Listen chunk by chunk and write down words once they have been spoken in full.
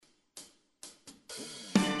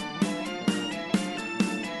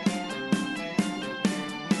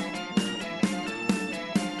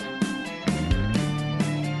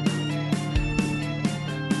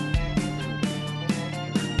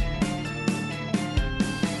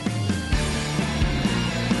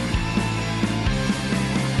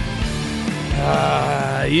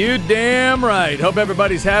You damn right. Hope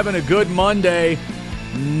everybody's having a good Monday.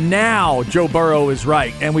 Now Joe Burrow is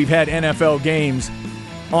right, and we've had NFL games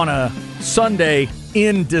on a Sunday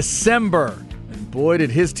in December. And boy,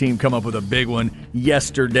 did his team come up with a big one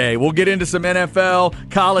yesterday. We'll get into some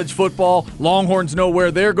NFL, college football. Longhorns know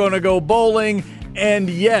where they're going to go bowling. And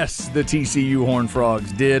yes, the TCU Horned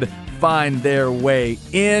Frogs did find their way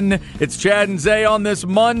in. It's Chad and Zay on this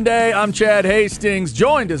Monday. I'm Chad Hastings,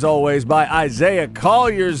 joined as always by Isaiah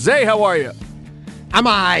Collier. Zay, how are you? I'm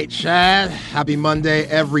all right, Chad. Happy Monday,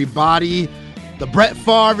 everybody. The Brett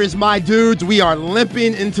Favre is my dudes. We are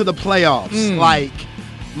limping into the playoffs.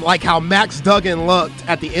 Like how Max Duggan looked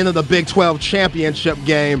at the end of the Big 12 championship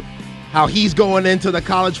game, how he's going into the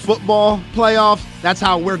college football playoffs. That's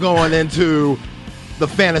how we're going into the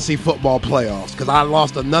fantasy football playoffs, because I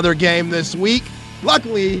lost another game this week.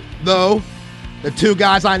 Luckily, though, the two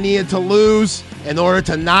guys I needed to lose in order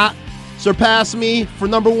to not surpass me for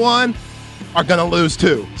number one are going to lose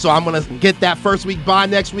too. So I'm going to get that first week bye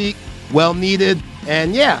next week. Well needed.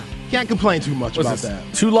 And yeah, can't complain too much about that.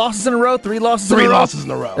 2 losses in a row? 3 losses in a row? 3 losses in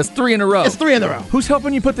a row. That's 3 in a row. It's 3 in a row. Who's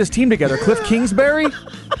helping you put this team together? Cliff Kingsbury?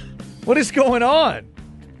 What is going on?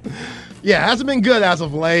 Yeah, it hasn't been good as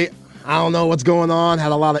of late. I don't know what's going on.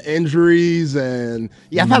 Had a lot of injuries, and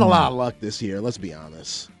yeah, I've had a lot of luck this year. Let's be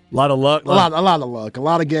honest. A lot of luck? A lot of luck. A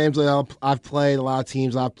lot of games that I've played, a lot of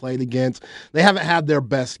teams I've played against, they haven't had their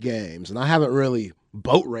best games, and I haven't really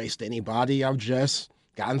boat raced anybody. I've just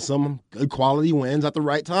gotten some good quality wins at the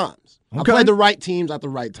right times. Okay. I played the right teams at the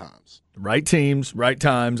right times. Right teams, right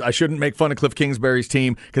times. I shouldn't make fun of Cliff Kingsbury's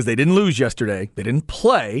team because they didn't lose yesterday. They didn't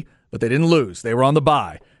play, but they didn't lose. They were on the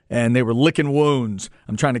bye. And they were licking wounds.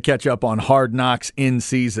 I'm trying to catch up on Hard Knocks in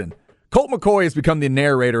season. Colt McCoy has become the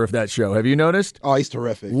narrator of that show. Have you noticed? Oh, he's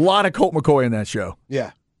terrific. A lot of Colt McCoy in that show.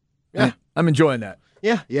 Yeah. I'm enjoying that.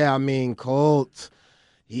 Yeah. I mean, Colt,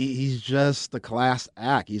 he's just a class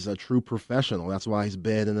act. He's a true professional. That's why he's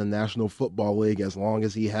been in the National Football League as long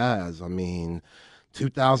as he has. I mean,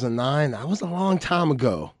 2009, that was a long time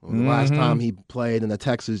ago. The last time he played in a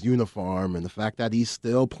Texas uniform, and the fact that he's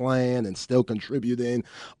still playing and still contributing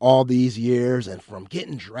all these years, and from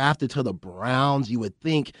getting drafted to the Browns, you would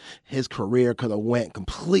think his career could have went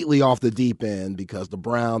completely off the deep end because the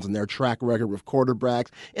Browns and their track record with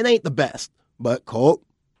quarterbacks, it ain't the best. But Colt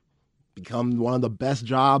become one of the best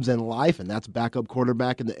jobs in life, and that's backup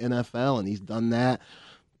quarterback in the NFL, and he's done that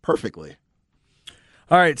perfectly.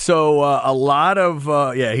 All right, so a lot of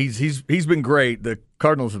he's been great. The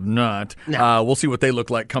Cardinals have not. No. We'll see what they look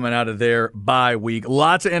like coming out of their bye week.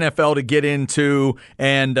 Lots of NFL to get into,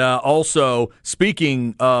 and also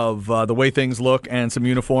speaking of the way things look and some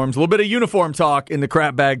uniforms, a little bit of uniform talk in the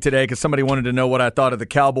crap bag today because somebody wanted to know what I thought of the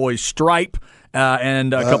Cowboys stripe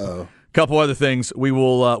and a couple other things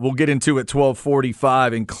we'll get into at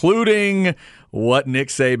 12:45, including what Nick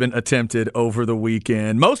Saban attempted over the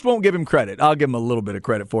weekend. Most won't give him credit. I'll give him a little bit of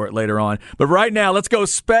credit for it later on. But right now, let's go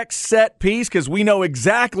spec set piece because we know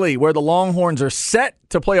exactly where the Longhorns are set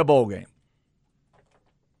to play a bowl game.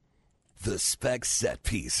 The Spec Set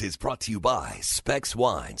Piece is brought to you by Specs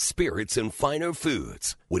Wine, Spirits, and Finer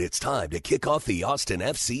Foods. When it's time to kick off the Austin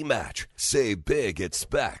FC match, save big at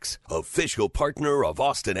Specs, official partner of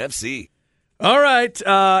Austin FC. All right,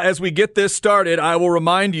 as we get this started, I will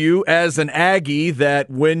remind you as an Aggie that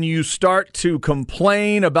when you start to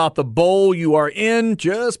complain about the bowl you are in,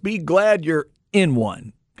 just be glad you're in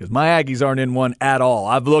one. Because my Aggies aren't in one at all.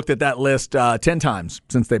 I've looked at that list 10 times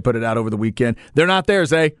since they put it out over the weekend. They're not there,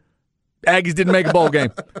 Zay. Aggies didn't make a bowl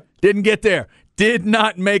game. Didn't get there. Did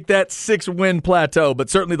not make that 6-win plateau, but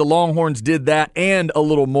certainly the Longhorns did that and a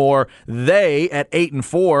little more. They, at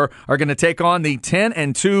 8-4, are going to take on the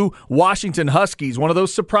 10-2 Washington Huskies, one of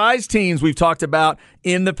those surprise teams we've talked about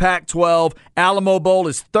in the Pac-12. Alamo Bowl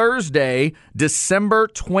is Thursday, December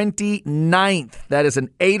 29th. That is an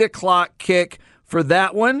 8 o'clock kick for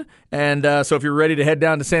that one. And so if you're ready to head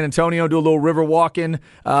down to San Antonio, do a little river walking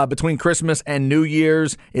between Christmas and New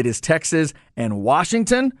Year's, it is Texas and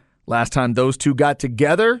Washington. Last time those two got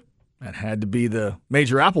together, that had to be the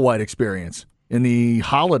Major Applewhite experience in the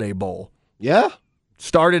Holiday Bowl. Yeah.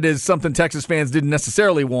 Started as something Texas fans didn't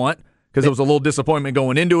necessarily want because there was a little disappointment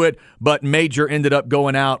going into it, but Major ended up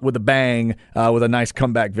going out with a bang with a nice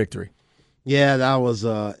comeback victory. Yeah, that was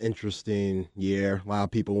an interesting year. A lot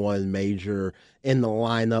of people wanted Major in the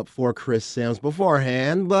lineup for Chris Sims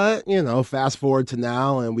beforehand, but, fast forward to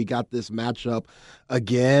now, and we got this matchup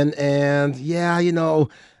again. And,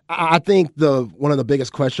 I think one of the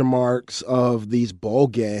biggest question marks of these bowl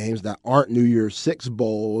games that aren't New Year's Six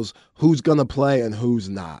bowls, who's going to play and who's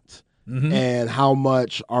not. Mm-hmm. And how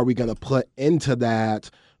much are we going to put into that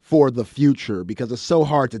for the future because it's so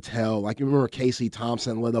hard to tell. Like, you remember Casey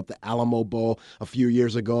Thompson lit up the Alamo Bowl a few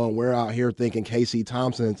years ago, and we're out here thinking Casey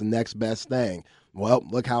Thompson is the next best thing. Well,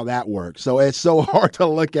 look how that works. So it's so hard to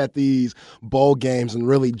look at these bowl games and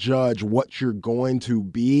really judge what you're going to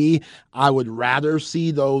be. I would rather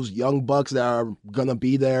see those young bucks that are going to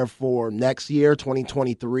be there for next year,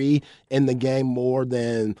 2023, in the game more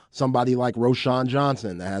than somebody like Roshan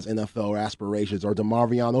Johnson that has NFL aspirations or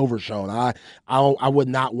DeMarvion Overshown. I would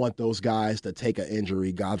not want those guys to take an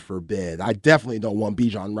injury, God forbid. I definitely don't want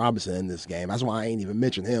Bijan Robinson in this game. That's why I ain't even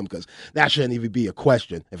mentioned him, because that shouldn't even be a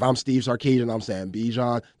question. If I'm Steve Sarkisian, I'm saying,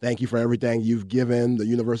 Bijan, thank you for everything you've given the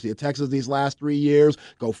University of Texas these last 3 years.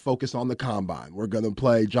 Go focus on the combine. We're going to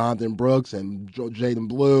play Jonathan Brooks and Jaden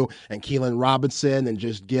Blue and Keelan Robinson and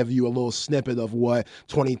just give you a little snippet of what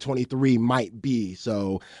 2023 might be.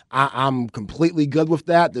 So I'm completely good with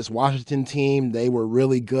that. This Washington team, they were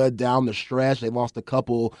really good down the stretch. They lost a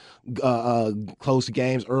couple close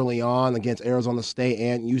games early on against Arizona State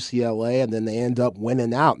and UCLA, and then they end up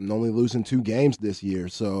winning out and only losing 2 games this year.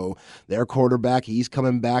 So their quarterback, he's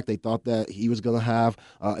coming back. They thought that he was going to have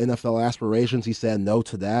NFL aspirations. He said no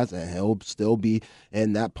to that, and he'll still be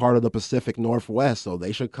in that part of the Pacific Northwest. So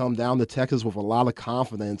they should come down to Texas with a lot of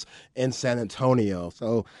confidence in San Antonio.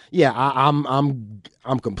 So yeah,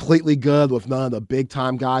 I'm completely good with none of the big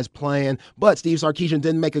time guys playing. But Steve Sarkisian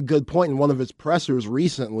did make a good point in one of his pressers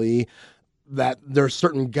recently, that there's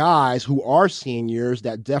certain guys who are seniors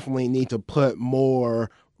that definitely need to put more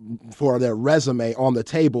for their resume on the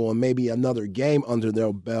table, and maybe another game under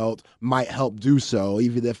their belt might help do so,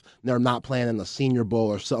 even if they're not playing in the Senior Bowl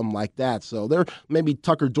or something like that. So there, maybe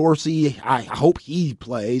Tucker Dorsey, I hope he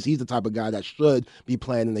plays. He's the type of guy that should be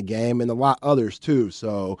playing in the game, and a lot others too.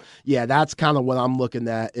 So yeah, that's kind of what I'm looking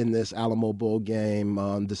at in this Alamo Bowl game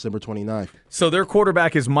on December 29th. So their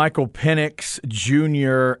quarterback is Michael Penix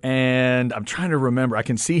Jr., and I'm trying to remember. I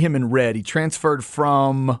can see him in red. He transferred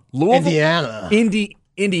from Louisville?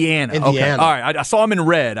 Indiana. Okay. All right. I saw him in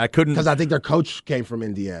red. I couldn't. Because I think their coach came from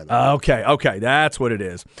Indiana. Okay. That's what it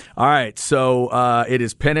is. All right. So it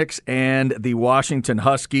is Penix and the Washington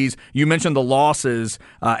Huskies. You mentioned the losses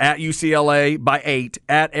at UCLA by 8,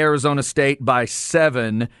 at Arizona State by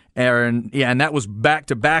 7, Aaron. Yeah, and that was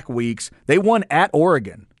back-to-back weeks. They won at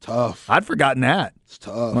Oregon. Tough. I'd forgotten that. It's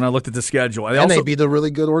tough. When I looked at the schedule. They beat a really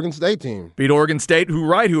good Oregon State team. Beat Oregon State,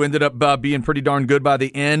 who ended up being pretty darn good by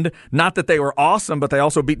the end. Not that they were awesome, but they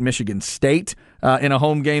also beat Michigan State in a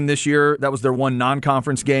home game this year. That was their one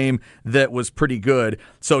non-conference game that was pretty good.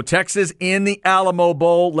 So Texas in the Alamo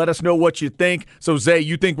Bowl. Let us know what you think. So, Zay,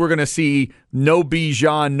 you think we're going to see no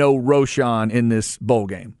Bijan, no Roshan in this bowl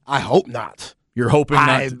game? I hope not. You're hoping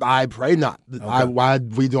not? I pray not. Okay.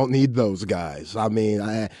 We don't need those guys. I mean,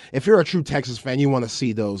 if you're a true Texas fan, you want to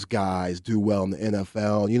see those guys do well in the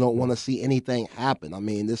NFL. You don't want to see anything happen. I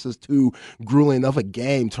mean, this is too grueling of a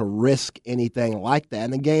game to risk anything like that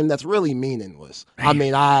in a game that's really meaningless. Man. I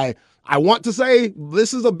mean, I want to say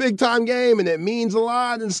this is a big-time game, and it means a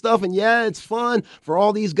lot and stuff, and yeah, it's fun for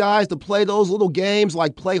all these guys to play those little games,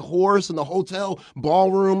 like play horse in the hotel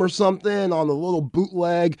ballroom or something on the little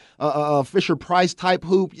bootleg Fisher-Price type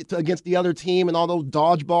hoop against the other team and all those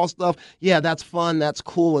dodgeball stuff. Yeah, that's fun, that's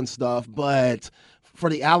cool and stuff, but for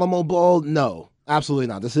the Alamo Bowl, no. Absolutely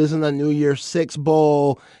not. This isn't a New Year's Six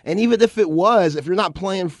Bowl, and even if it was, if you're not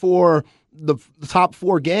playing for the top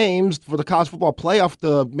 4 games for the college football playoff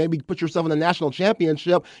to maybe put yourself in the national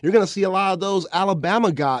championship, you're going to see a lot of those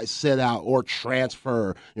Alabama guys sit out or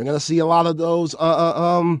transfer. You're going to see a lot of those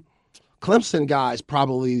Clemson guys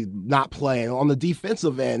probably not playing on the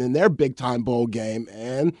defensive end in their big-time bowl game,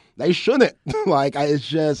 and they shouldn't. It's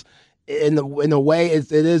just, in a way, it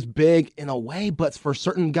is big in a way, but for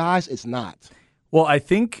certain guys, it's not. Well, I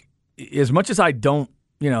think as much as I don't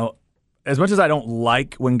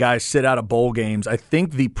like when guys sit out of bowl games, I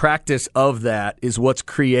think the practice of that is what's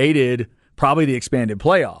created probably the expanded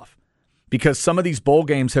playoff. Because some of these bowl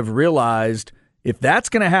games have realized if that's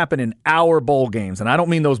going to happen in our bowl games, and I don't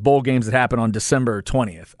mean those bowl games that happen on December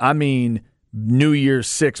 20th, I mean New Year's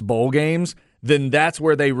 6 bowl games, then that's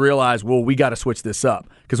where they realize, well, we got to switch this up.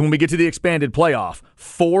 Because when we get to the expanded playoff,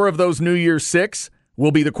 4 of those New Year's 6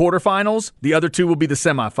 will be the quarterfinals. The other 2 will be the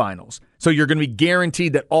semifinals. So you're going to be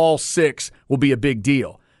guaranteed that all 6 will be a big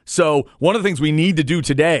deal. So one of the things we need to do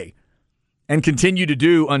today and continue to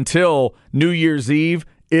do until New Year's Eve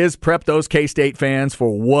is prep those K-State fans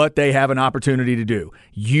for what they have an opportunity to do.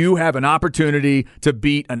 You have an opportunity to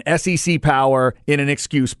beat an SEC power in an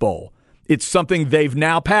excuse bowl. It's something they've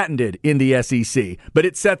now patented in the SEC, but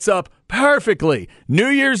it sets up perfectly. New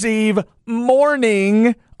Year's Eve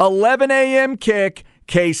morning, 11 a.m. kick,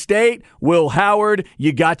 K-State, Will Howard,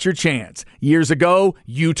 you got your chance. Years ago,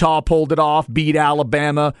 Utah pulled it off, beat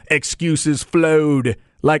Alabama. Excuses flowed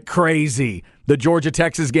like crazy. The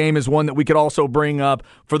Georgia-Texas game is one that we could also bring up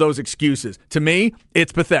for those excuses. To me,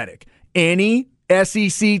 it's pathetic. Any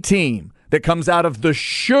SEC team that comes out of the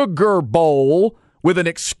Sugar Bowl with an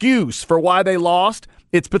excuse for why they lost,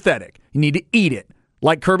 it's pathetic. You need to eat it,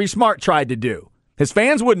 like Kirby Smart tried to do. His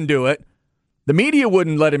fans wouldn't do it. The media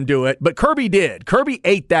wouldn't let him do it, but Kirby did. Kirby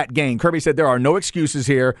ate that game. Kirby said there are no excuses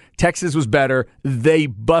here. Texas was better. They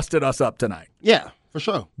busted us up tonight. Yeah, for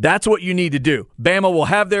sure. That's what you need to do. Bama will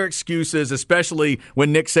have their excuses, especially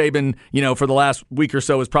when Nick Saban, for the last week or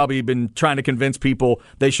so has probably been trying to convince people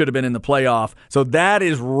they should have been in the playoff. So that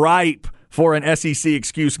is ripe for an SEC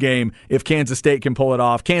excuse game if Kansas State can pull it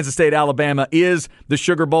off. Kansas State, Alabama is the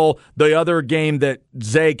Sugar Bowl. The other game that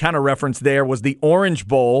Zay kind of referenced there was the Orange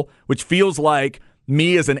Bowl, which feels like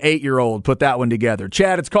me as an 8-year-old put that one together.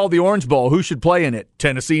 Chad, it's called the Orange Bowl. Who should play in it?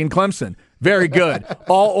 Tennessee and Clemson. Very good.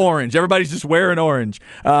 All orange. Everybody's just wearing orange.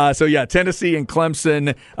 Tennessee and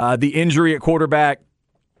Clemson. The injury at quarterback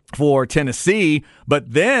for Tennessee,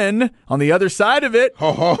 but then on the other side of it,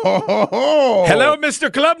 hello, Mr.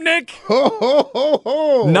 Klubnik.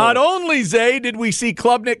 Not only, Zay, did we see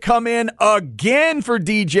Klubnik come in again for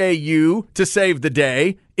DJU to save the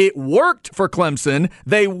day, it worked for Clemson.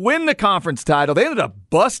 They win the conference title. They ended up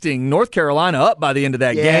busting North Carolina up by the end of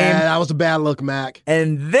that game. Yeah, that was a bad look, Mac.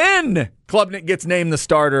 And then Klubnik gets named the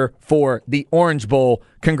starter for the Orange Bowl.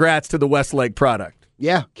 Congrats to the Westlake product.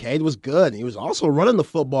 Yeah, Cade was good. He was also running the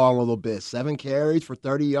football a little bit. 7 carries for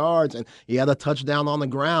 30 yards, and he had a touchdown on the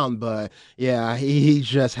ground. But, yeah, he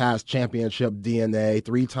just has championship DNA,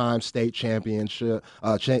 3-time state champion.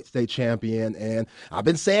 And I've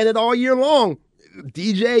been saying it all year long.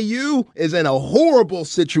 DJU is in a horrible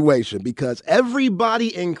situation because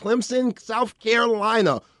everybody in Clemson, South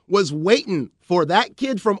Carolina, was waiting for that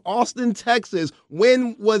kid from Austin, Texas.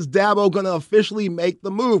 When was Dabo going to officially make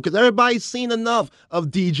the move? Because everybody's seen enough of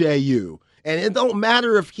DJU. And it don't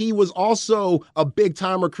matter if he was also a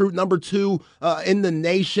big-time recruit, number 2 in the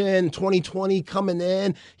nation, 2020 coming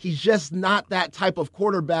in. He's just not that type of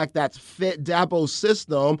quarterback that's fit Dabo's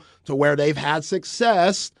system to where they've had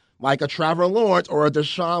success, like a Trevor Lawrence or a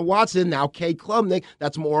Deshaun Watson, now Cade Klubnik,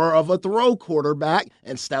 that's more of a throw quarterback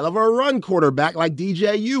instead of a run quarterback like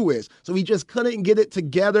DJU is. So he just couldn't get it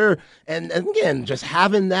together. And again, just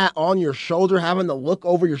having that on your shoulder, having to look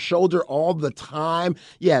over your shoulder all the time,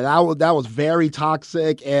 yeah, that was very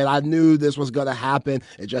toxic, and I knew this was going to happen.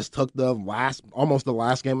 It just took almost the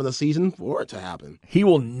last game of the season for it to happen. He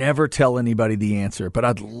will never tell anybody the answer, but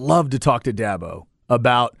I'd love to talk to Dabo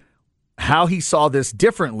about how he saw this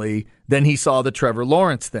differently than he saw the Trevor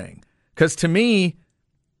Lawrence thing. Because to me,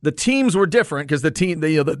 the teams were different because the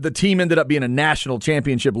team ended up being a national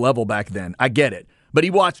championship level back then. I get it. But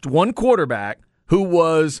he watched one quarterback who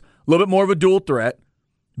was a little bit more of a dual threat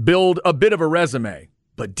build a bit of a resume.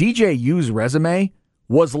 But DJU's resume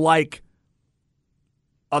was like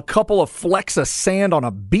a couple of flecks of sand on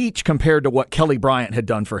a beach compared to what Kelly Bryant had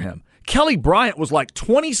done for him. Kelly Bryant was like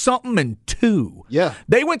 20-something and 2. Yeah.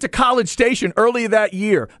 They went to College Station early that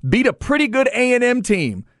year, beat a pretty good A&M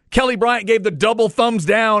team. Kelly Bryant gave the double thumbs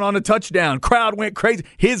down on a touchdown. Crowd went crazy.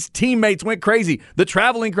 His teammates went crazy. The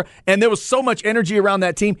traveling and there was so much energy around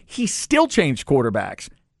that team. He still changed quarterbacks,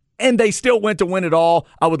 and they still went to win it all.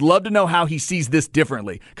 I would love to know how he sees this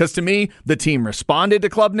differently, because to me, the team responded to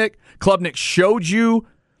Klubnik. Klubnik showed you.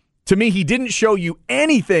 To me, he didn't show you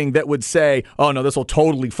anything that would say, oh, no, this will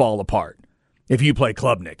totally fall apart if you play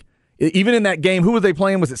Klubnik. Even in that game, who were they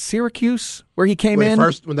playing? Was it Syracuse where he came in?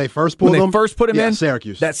 When they first put him in?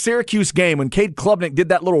 Syracuse. That Syracuse game when Cade Klubnik did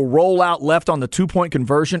that little rollout left on the 2-point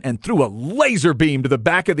conversion and threw a laser beam to the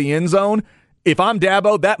back of the end zone. If I'm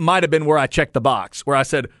Dabo, that might have been where I checked the box, where I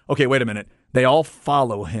said, okay, wait a minute. They all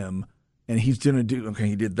follow him. And he's going to do, okay,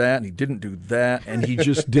 he did that, and he didn't do that, and he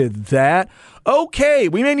just did that. Okay,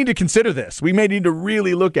 we may need to consider this. We may need to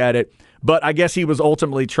really look at it. But I guess he was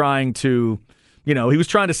ultimately trying to, he was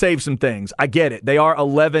trying to save some things. I get it. They are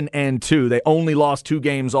 11-2. They only lost 2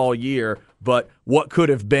 games all year, but what could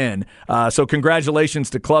have been? So congratulations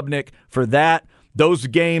to Klubnik for that. Those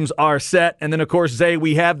games are set. And then, of course, Zay,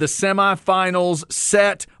 we have the semifinals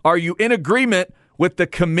set. Are you in agreement with the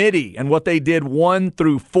committee and what they did 1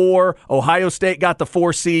 through 4? Ohio State got the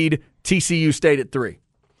 4 seed. TCU stayed at 3.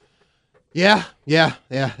 Yeah,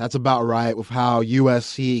 that's about right with how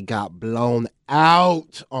USC got blown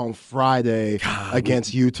out on Friday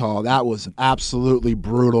against Utah. That was absolutely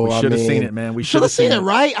brutal. We should have seen it, man. We should have seen it,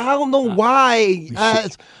 right? I don't know why.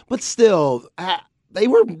 But still,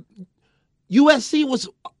 USC was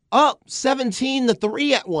up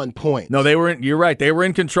 17-3 at one point. No, you're right. They were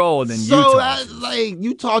in control, and then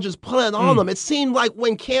Utah just put it on them. It seemed like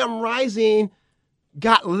when Cam Rising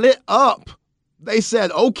got lit up, they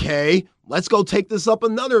said, okay, let's go take this up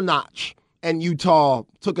another notch. And Utah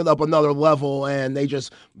took it up another level, and they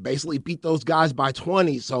just basically beat those guys by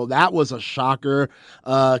 20. So that was a shocker.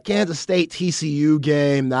 Kansas State TCU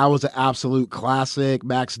game, that was an absolute classic.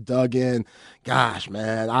 Max Duggan, gosh,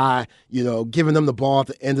 man, giving them the ball at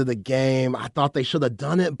the end of the game, I thought they should have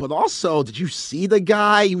done it. But also, did you see the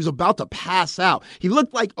guy? He was about to pass out. He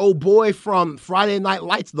looked like old boy from Friday Night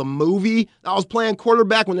Lights, the movie. I was playing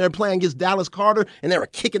quarterback when they were playing against Dallas Carter, and they were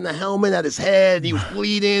kicking the helmet at his head. And he was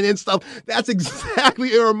bleeding and stuff. That's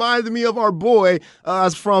exactly, it reminded me of our boy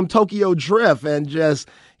from Tokyo Drift, and just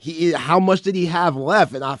how much did he have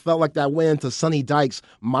left? And I felt like that went into Sonny Dykes'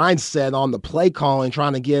 mindset on the play calling,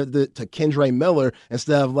 trying to give it to Kendre Miller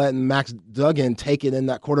instead of letting Max Duggan take it in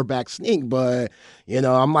that quarterback sneak. But,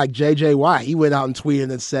 I'm like J.J. Watt. He went out and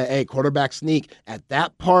tweeted and said, hey, quarterback sneak at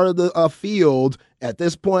that part of the field at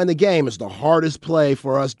this point in the game is the hardest play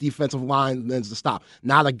for us defensive linemen to stop.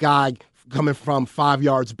 Not a guy coming from 5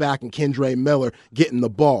 yards back and Kendre Miller getting the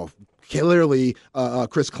ball. Clearly,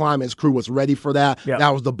 Chris Kleiman's crew was ready for that. Yep. That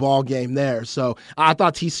was the ball game there. So I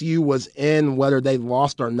thought TCU was in, whether they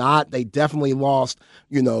lost or not. They definitely lost,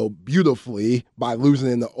 beautifully by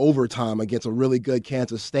losing in the overtime against a really good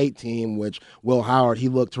Kansas State team, which Will Howard, he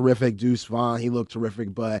looked terrific. Deuce Vaughn, he looked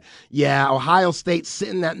terrific. But, yeah, Ohio State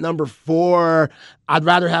sitting at number 4. I'd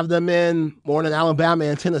rather have them in more than Alabama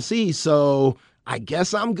and Tennessee. So I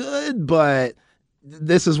guess I'm good, but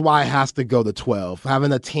this is why it has to go to 12.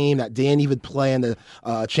 Having a team that didn't even play in the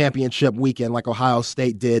championship weekend like Ohio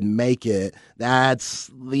State did make it, that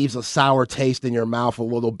leaves a sour taste in your mouth a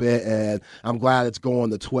little bit, and I'm glad it's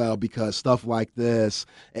going to 12 because stuff like this,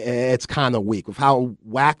 it's kind of weak. With how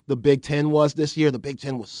whacked the Big Ten was this year, the Big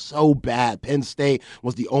Ten was so bad. Penn State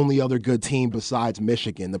was the only other good team besides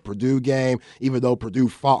Michigan. The Purdue game, even though Purdue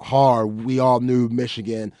fought hard, we all knew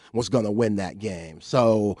Michigan was going to win that game.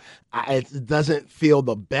 So it doesn't feel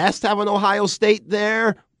the best having Ohio State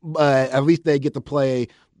there, but at least they get to play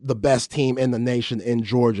the best team in the nation in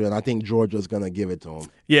Georgia, and I think Georgia's going to give it to them.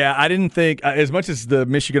 Yeah, I didn't think, as much as the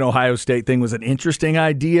Michigan-Ohio State thing was an interesting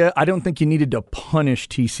idea, I don't think you needed to punish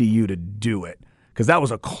TCU to do it. Because that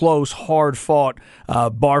was a close, hard-fought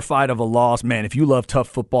bar fight of a loss. Man, if you love tough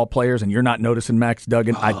football players and you're not noticing Max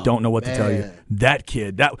Duggan, I don't know what to tell you. That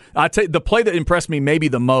kid, I tell you, the play that impressed me maybe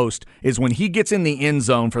the most is when he gets in the end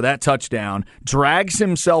zone for that touchdown, drags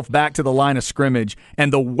himself back to the line of scrimmage,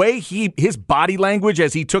 and the way his body language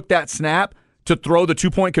as he took that snap to throw the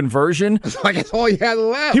 2-point conversion. It's like it's all he had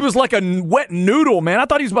left. He was like a wet noodle, man. I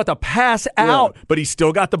thought he was about to pass out, but he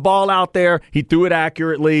still got the ball out there. He threw it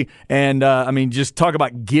accurately, and, just talk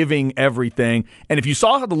about giving everything. And if you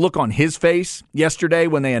saw the look on his face yesterday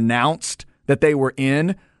when they announced that they were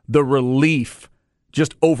in, the relief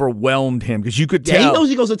just overwhelmed him because you could tell. Yeah, he knows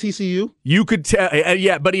he goes to TCU. You could tell.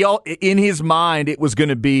 But in his mind, it was going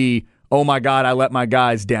to be, oh, my God, I let my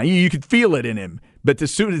guys down. You could feel it in him. But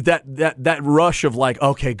as soon as that rush of like,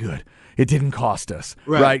 okay, good, it didn't cost us,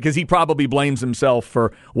 right? Because he probably blames himself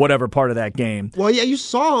for whatever part of that game. Well, yeah, you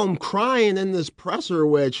saw him crying in this presser,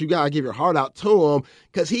 which you got to give your heart out to him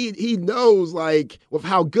because he knows, like, with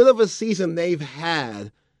how good of a season they've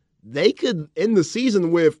had, they could end the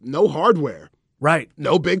season with no hardware. Right.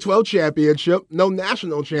 No Big 12 championship, no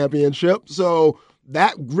national championship. So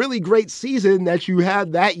that really great season that you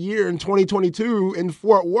had that year in 2022 in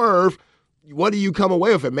Fort Worth, what do you come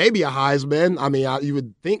away with it? Maybe a Heisman. I mean, you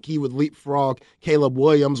would think he would leapfrog Caleb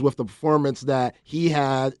Williams with the performance that he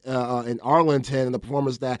had in Arlington and the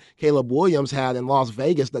performance that Caleb Williams had in Las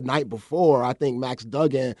Vegas the night before. I think Max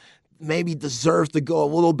Duggan maybe deserves to go a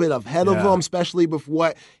little bit ahead of him, especially with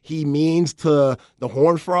what he means to the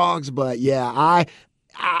Horned Frogs. But, yeah,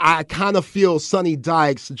 I kind of feel Sonny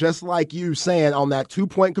Dykes, just like you saying on that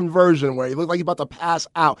 2-point conversion where he looked like he's about to pass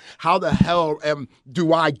out. How the hell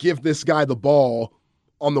do I give this guy the ball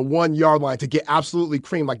on the 1-yard line to get absolutely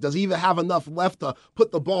creamed? Like, does he even have enough left to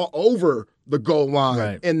put the ball over the goal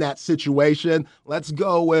line in that situation? Let's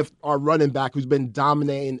go with our running back who's been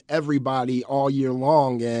dominating everybody all year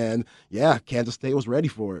long. And, yeah, Kansas State was ready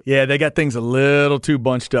for it. Yeah, they got things a little too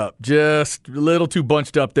bunched up. Just a little too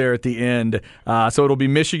bunched up there at the end. So it'll be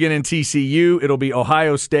Michigan and TCU. It'll be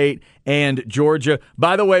Ohio State and Georgia.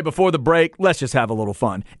 By the way, before the break, let's just have a little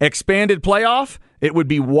fun. Expanded playoff, it would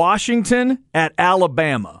be Washington at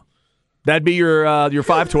Alabama. That'd be your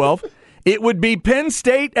 5-12. It would be Penn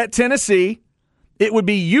State at Tennessee. It would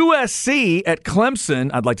be USC at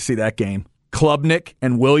Clemson. I'd like to see that game. Klubnik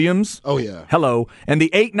and Williams. Oh, yeah. Hello. And the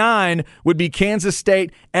 8-9 would be Kansas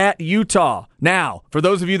State at Utah. Now, for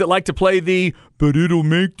those of you that like to play but it'll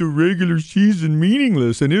make the regular season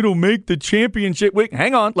meaningless and it'll make the championship week.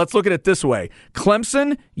 Hang on. Let's look at it this way.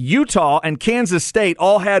 Clemson, Utah, and Kansas State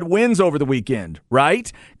all had wins over the weekend,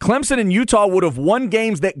 right? Clemson and Utah would have won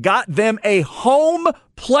games that got them a home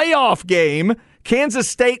playoff game. Kansas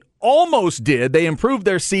State almost did. They improved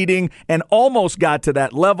their seeding and almost got to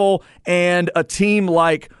that level. And a team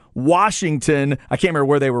like Washington, I can't remember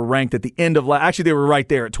where they were ranked at the end of actually they were right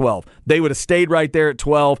there at 12. They would have stayed right there at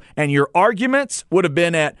 12, and your arguments would have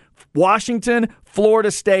been at Washington,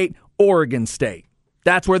 Florida State, Oregon State.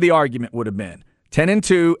 That's where the argument would have been.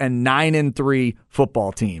 10-2 and 9-3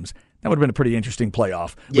 football teams. That would have been a pretty interesting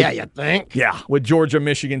playoff. Yeah, you think? Yeah, with Georgia,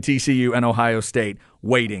 Michigan, TCU, and Ohio State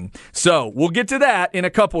waiting. So we'll get to that in a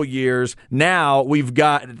couple years. Now we've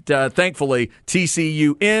got, thankfully,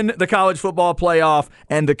 TCU in the college football playoff,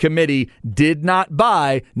 and the committee did not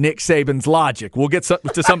buy Nick Saban's logic. We'll get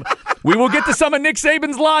to some. We will get to some of Nick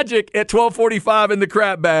Saban's logic at 12:45 in the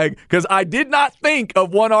crap bag, because I did not think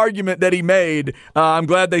of one argument that he made. I'm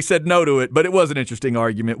glad they said no to it, but it was an interesting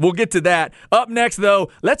argument. We'll get to that. Up next, though,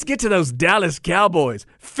 let's get to those Dallas Cowboys.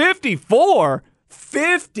 54.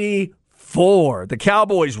 The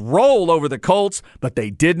Cowboys roll over the Colts, but they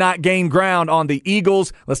did not gain ground on the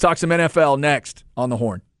Eagles. Let's talk some NFL next on the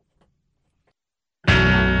Horn.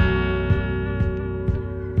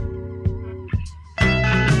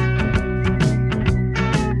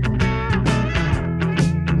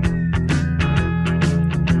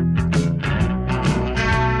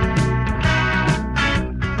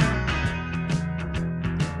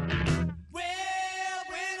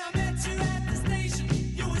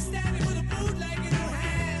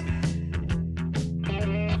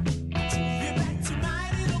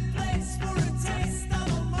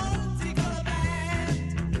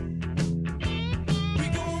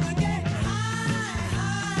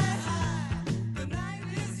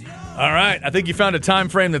 All right, I think you found a time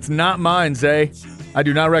frame that's not mine, Zay. I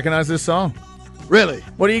do not recognize this song. Really?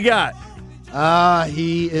 What do you got?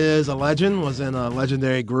 He is a legend, was in a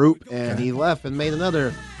legendary group, and he left and made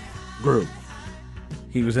another group.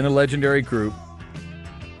 He was in a legendary group.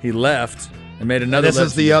 He left and made another. And this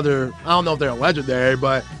is the other. I don't know if they're legendary,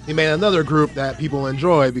 but he made another group that people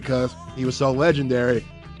enjoy because he was so legendary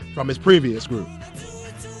from his previous group.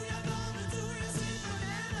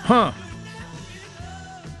 Huh.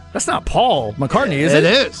 That's not Paul McCartney, is it?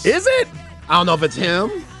 It is. Is it? I don't know if it's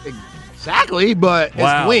him exactly, but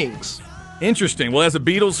Wow. it's Wings. Interesting. Well, as a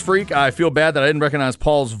Beatles freak, I feel bad that I didn't recognize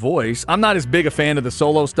Paul's voice. I'm not as big a fan of the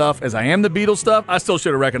solo stuff as I am the Beatles stuff. I still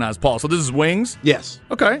should have recognized Paul. So this is Wings? Yes.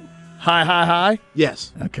 Okay. Hi.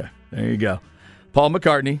 Yes. Okay. There you go. Paul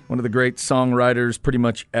McCartney, one of the great songwriters pretty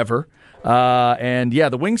much ever. And yeah,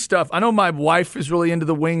 the Wings stuff. I know my wife is really into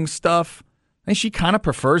the Wings stuff. And she kind of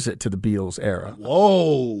prefers it to the Beatles era.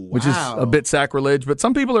 Whoa. Which is a bit sacrilege, but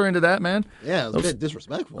some people are into that, man. Yeah, it's a bit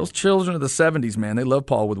disrespectful. Those children of the 70s, man, they love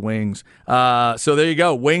Paul with Wings. So there you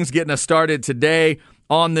go. Wings getting us started today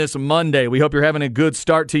on this Monday. We hope you're having a good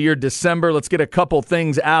start to your December. Let's get a couple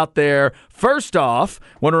things out there. First off,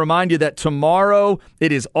 want to remind you that tomorrow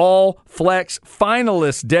it is All Flex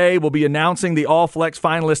Finalist Day. We'll be announcing the All Flex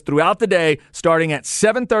finalists throughout the day, starting at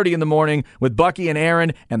 7:30 in the morning with Bucky and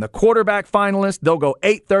Aaron and the quarterback finalists. They'll go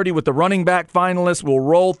 8:30 with the running back finalists. We'll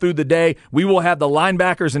roll through the day. We will have the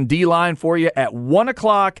linebackers and D-line for you at 1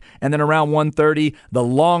 o'clock, and then around 1:30, the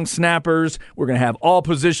long snappers. We're going to have all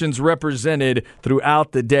positions represented throughout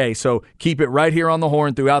the day. So keep it right here on the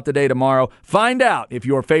Horn throughout the day tomorrow. Find out if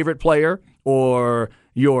your favorite player or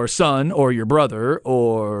your son or your brother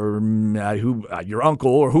or your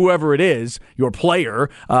uncle or whoever it is, your player,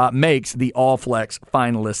 makes the All Flex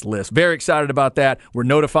finalist list. Very excited about that. We're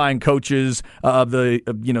notifying coaches of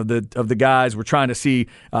the guys. We're trying to see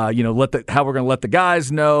how we're going to let the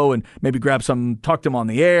guys know and maybe grab some, talk to them on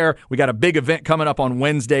the air. We got a big event coming up on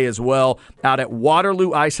Wednesday as well out at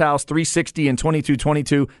Waterloo Ice House, 360 and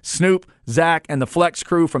 2222. Snoop, Zach, and the Flex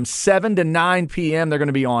crew from 7 to 9 p.m. They're going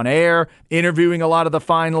to be on air interviewing a lot of the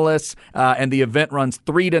finalists, and the event runs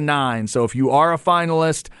 3 to 9. So if you are a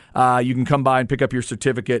finalist, you can come by and pick up your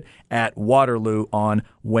certificate at Waterloo on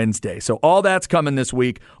Wednesday. So all that's coming this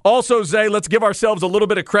week. Also, Zay, let's give ourselves a little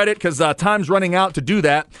bit of credit because time's running out to do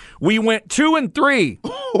that. We went 2-3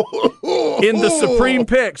 in the Supreme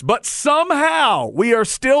Picks, but somehow we are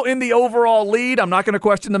still in the overall lead. I'm not going to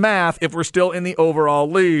question the math if we're still in the overall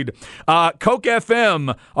lead. Coke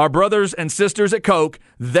FM, our brothers and sisters at Coke,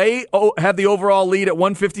 they have the overall lead at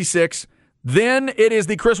 156. Then it is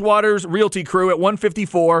the Chris Waters Realty Crew at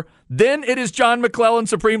 154. Then it is John McClellan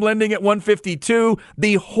Supreme Lending at 152.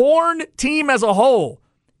 The Horn team as a whole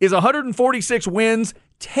is 146 wins,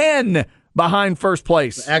 10 behind first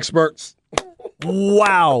place. The experts.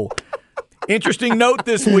 Wow. Interesting note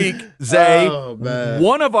this week, Zay. Oh, man.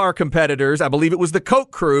 One of our competitors, I believe it was the Coke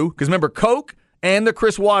crew, because remember, Coke and the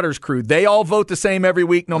Chris Waters crew, they all vote the same every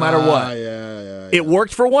week no matter what. Yeah. It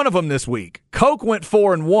worked for one of them this week. Coke went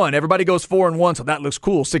 4-1. Everybody goes 4-1, so that looks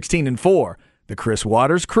cool, 16-4. The Chris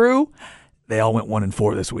Waters crew, they all went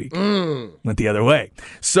 1-4 this week. Went the other way.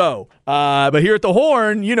 So, but here at the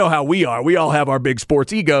Horn, you know how we are. We all have our big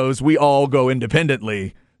sports egos. We all go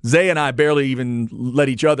independently. Zay and I barely even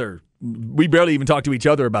we barely even talk to each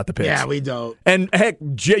other about the picks. Yeah, we don't. And heck,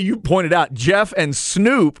 Jay, you pointed out Jeff and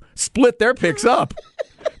Snoop split their picks up.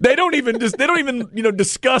 They don't even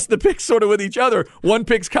discuss the picks sort of with each other. One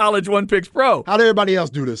picks college, one picks pro. How did everybody else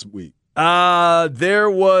do this week? There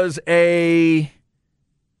was a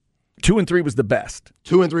 2-3 was the best.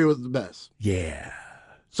 2-3 was the best. Yeah.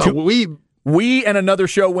 So we and another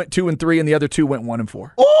show went 2-3, and the other two went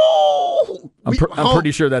 1-4. Oh, I'm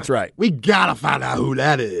pretty sure that's right. We gotta find out who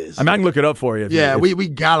that is. I mean, I can look it up for you. We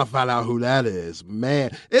gotta find out who that is.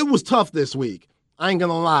 Man, it was tough this week. I ain't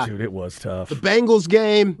gonna lie. Dude, it was tough. The Bengals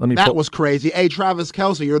game, was crazy. Hey, Travis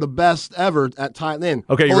Kelce, you're the best ever at tight end.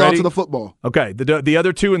 Okay, you Hold ready? on to the football. Okay, the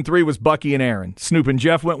other 2-3 was Bucky and Aaron. Snoop and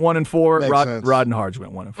Jeff went 1-4. Rod and Harge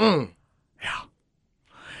went 1-4.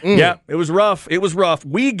 Yeah, it was rough.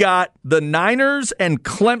 We got the Niners and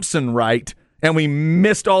Clemson right, and we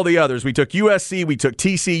missed all the others. We took USC, we took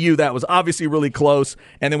TCU. That was obviously really close,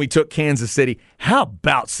 and then we took Kansas City. How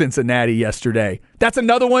about Cincinnati yesterday? That's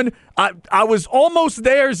another one. I was almost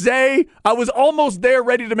there, Zay. I was almost there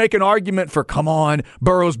ready to make an argument for, come on,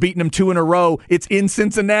 Burrow's beating them 2 in a row. It's in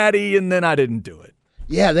Cincinnati, and then I didn't do it.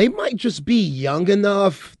 Yeah, they might just be young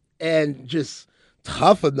enough and just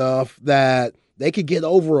tough enough that they could get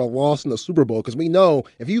over a loss in the Super Bowl, because we know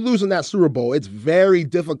if you lose in that Super Bowl, it's very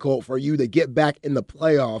difficult for you to get back in the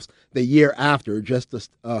playoffs the year after. Just the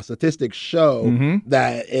statistics show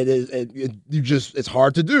that it's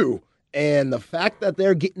hard to do. And the fact that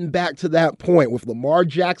they're getting back to that point with Lamar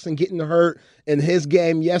Jackson getting hurt in his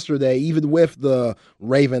game yesterday, even with the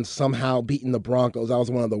Ravens somehow beating the Broncos, that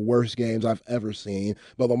was one of the worst games I've ever seen.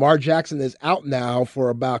 But Lamar Jackson is out now for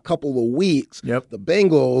about a couple of weeks. Yep. The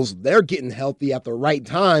Bengals, they're getting healthy at the right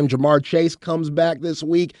time. Jamar Chase comes back this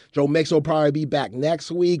week. Joe Mixon will probably be back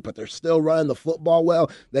next week, but they're still running the football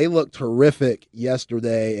well. They looked terrific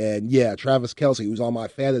yesterday. And yeah, Travis Kelce, who's on my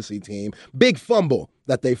fantasy team, big fumble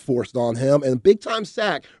that they forced on him, and big-time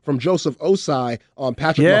sack from Joseph Osai on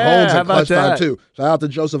Patrick Mahomes in clutch time, too. Shout out to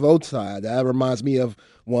Joseph Osai. That reminds me of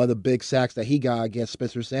one of the big sacks that he got against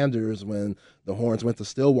Spencer Sanders when the Horns went to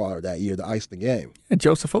Stillwater that year to ice the game. And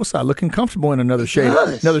Joseph Osai looking comfortable in another shade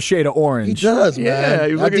of orange. He does, man.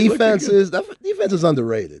 Yeah, that defense is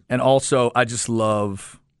underrated. And also, I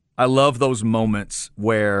love those moments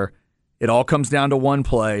where it all comes down to one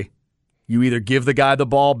play. You either give the guy the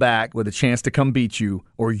ball back with a chance to come beat you,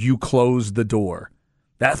 or you close the door.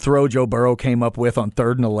 That throw Joe Burrow came up with on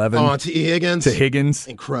 3rd and 11 to Higgins,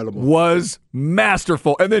 incredible, was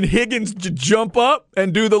masterful. And then Higgins jump up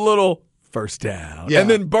and do the little first down. Yeah. And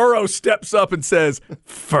then Burrow steps up and says,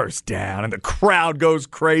 first down. And the crowd goes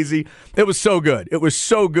crazy. It was so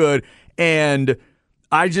good. And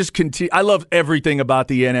I just continue. I love everything about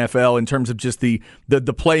the NFL in terms of just the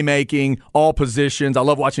playmaking, all positions. I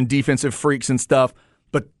love watching defensive freaks and stuff.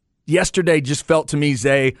 But yesterday just felt to me,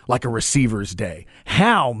 Zay, like a receiver's day.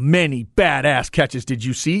 How many badass catches did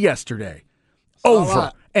you see yesterday?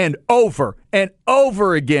 Over and over and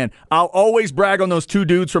over again. I'll always brag on those two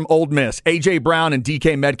dudes from Ole Miss. A.J. Brown and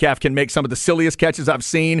D.K. Metcalf can make some of the silliest catches I've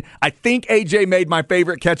seen. I think A.J. made my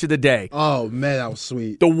favorite catch of the day. Oh, man, that was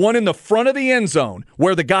sweet. The one in the front of the end zone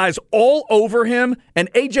where the guy's all over him, and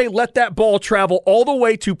A.J. let that ball travel all the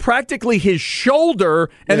way to practically his shoulder,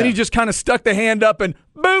 and then he just kind of stuck the hand up and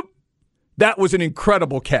boop. That was an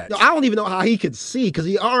incredible catch. I don't even know how he could see, because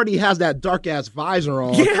he already has that dark-ass visor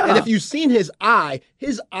on. Yeah. And if you've seen his eye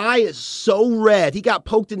is so red. He got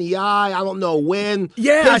poked in the eye. I don't know when.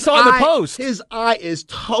 Yeah, I saw in the post. His eye is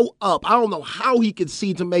toe up. I don't know how he could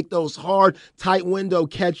see to make those hard, tight window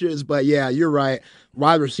catches. But, yeah, you're right.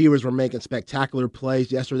 Wide receivers were making spectacular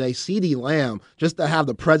plays yesterday. CeeDee Lamb, just to have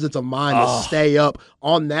the presence of mind to stay up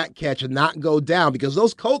on that catch and not go down, because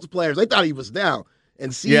those Colts players, they thought he was down.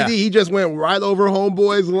 And CD, he just went right over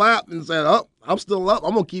homeboy's lap and said, oh, I'm still up.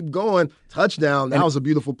 I'm going to keep going. Touchdown. That was a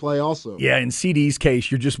beautiful play also. Yeah, in CD's case,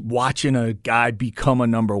 you're just watching a guy become a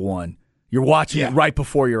number one. You're watching it right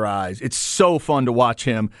before your eyes. It's so fun to watch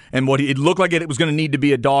him. And it looked like it was going to need to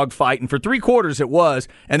be a dogfight. And for 3 quarters it was.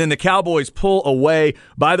 And then the Cowboys pull away.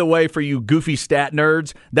 By the way, for you goofy stat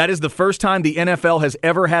nerds, that is the first time the NFL has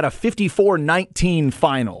ever had a 54-19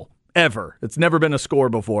 final. Ever. It's never been a score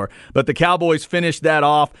before. But the Cowboys finished that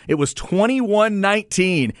off. It was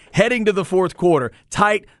 21-19 heading to the fourth quarter.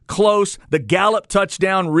 Tight, close. The Gallup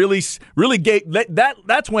touchdown really gave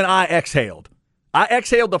that's when I exhaled. I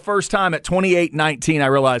exhaled the first time at 28-19. I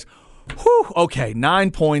realized, okay,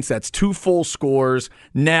 9 points. That's 2 full scores.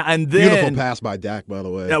 Now and then, beautiful pass by Dak, by the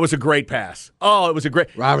way. That was a great pass. Oh, it was a great.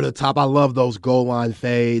 Right over the top. I love those goal line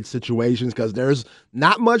fade situations because there's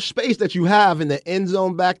not much space that you have in the end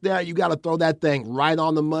zone back there. You got to throw that thing right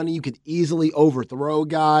on the money. You could easily overthrow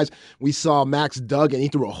guys. We saw Max Duggan. He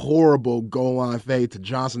threw a horrible goal line fade to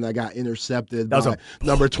Johnson that got intercepted by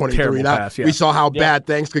number 23. Pass, yeah. We saw how bad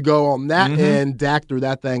things could go on that end. Dak threw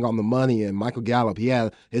that thing on the money, and Michael Gallup, he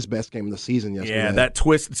had his best game of the season yesterday. Yeah, that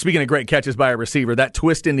twist. Speaking of great catches by a receiver, that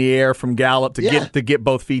twist in the air from Gallup to get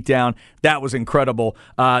both feet down, that was incredible.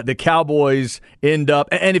 The Cowboys end up,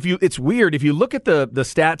 and it's weird if you look at the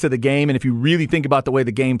stats of the game, and if you really think about the way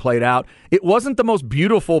the game played out, it wasn't the most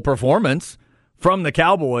beautiful performance from the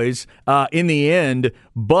Cowboys in the end,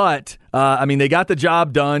 but they got the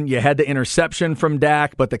job done. You had the interception from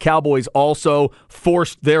Dak, but the Cowboys also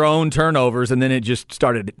forced their own turnovers, and then it just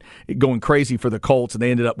started going crazy for the Colts, and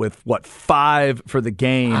they ended up with, 5 for the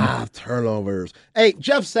game. Turnovers. Hey,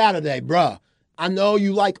 Jeff Saturday, bruh. I know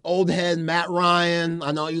you like old head Matt Ryan.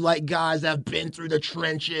 I know you like guys that have been through the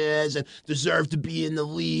trenches and deserve to be in the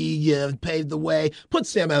league and paved the way. Put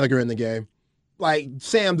Sam Ehlinger in the game. Like,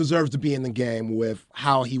 Sam deserves to be in the game with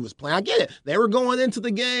how he was playing. I get it. They were going into the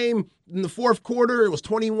game in the fourth quarter. It was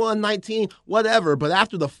 21-19, whatever. But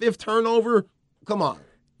after the 5th turnover, come on.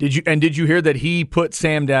 Did you hear that he put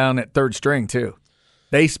Sam down at 3rd string, too?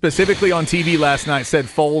 They specifically on TV last night said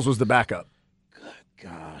Foles was the backup.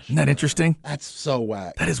 Gosh. Isn't that interesting? That's so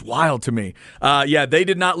whack. That is wild to me. They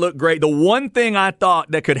did not look great. The one thing I thought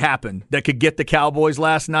that could happen, that could get the Cowboys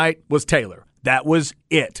last night, was Taylor. That was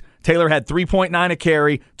it. Taylor had 3.9 a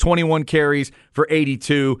carry, 21 carries for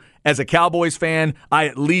 82. As a Cowboys fan, I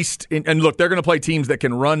at least, and look, they're going to play teams that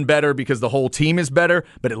can run better because the whole team is better,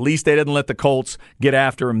 but at least they didn't let the Colts get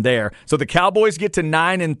after them there. So the Cowboys get to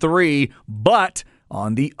 9-3, but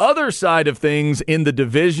on the other side of things in the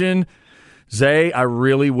division, Zay, I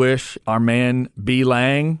really wish our man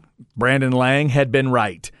Brandon Lang, had been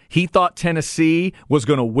right. He thought Tennessee was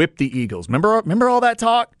going to whip the Eagles. Remember all that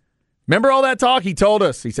talk? He told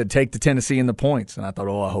us. He said, take the Tennessee in the points. And I thought,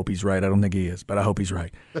 I hope he's right. I don't think he is, but I hope he's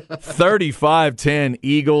right. 35-10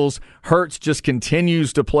 Eagles. Hurts just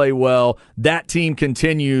continues to play well. That team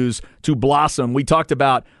continues to blossom. We talked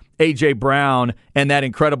about A.J. Brown and that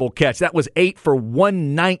incredible catch. That was 8 for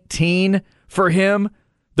 119 for him.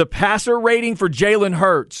 The passer rating for Jalen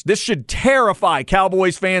Hurts, this should terrify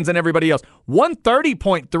Cowboys fans and everybody else.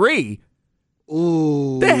 130.3.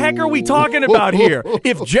 Ooh. The heck are we talking about here?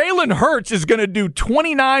 If Jalen Hurts is going to do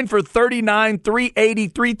 29 for 39, 380,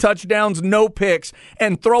 3 touchdowns, no picks,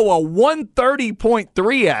 and throw a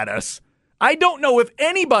 130.3 at us, I don't know if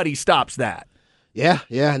anybody stops that. Yeah,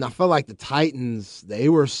 and I felt like the Titans, they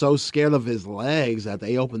were so scared of his legs that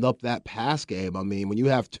they opened up that pass game. I mean, when you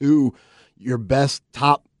have your best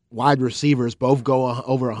top wide receivers both go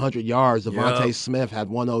over 100 yards. Devontae Smith had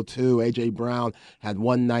 102. A.J. Brown had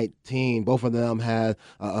 119. Both of them had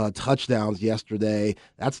touchdowns yesterday.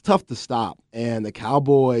 That's tough to stop. And the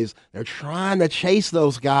Cowboys, they're trying to chase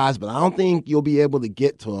those guys, but I don't think you'll be able to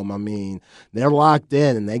get to them. I mean, they're locked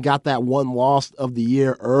in, and they got that one loss of the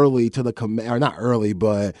year early to the or not early,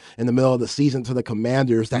 but in the middle of the season to the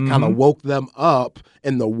Commanders that kind of woke them up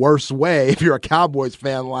in the worst way. If you're a Cowboys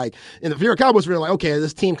fan, okay,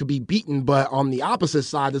 this team could be beaten, but on the opposite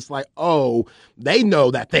side, it's like, they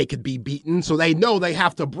know that they could be beaten, so they know they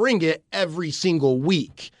have to bring it every single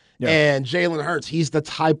week. Yeah. And Jalen Hurts, he's the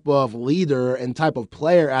type of leader and type of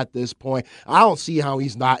player at this point. I don't see how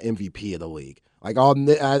he's not MVP of the league. Like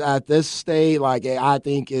at this state, I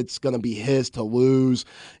think it's going to be his to lose,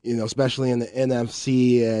 especially in the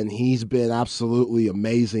NFC. And he's been absolutely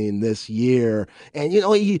amazing this year. And,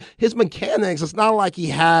 his mechanics, it's not like he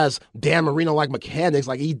has Dan Marino-like mechanics.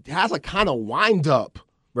 Like, he has a kind of wind up.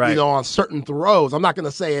 Right. On certain throws. I'm not going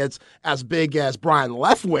to say it's as big as Brian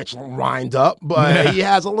Leftwich wind up, but he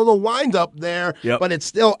has a little wind up there, but it's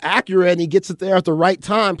still accurate, and he gets it there at the right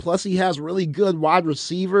time. Plus, he has really good wide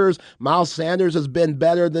receivers. Miles Sanders has been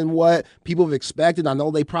better than what people have expected. I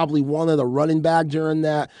know they probably wanted a running back during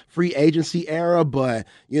that free agency era, but,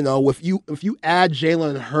 if you add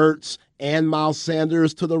Jalen Hurts and Miles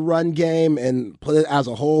Sanders to the run game, and put it as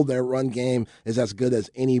a whole, their run game is as good as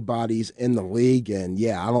anybody's in the league. And,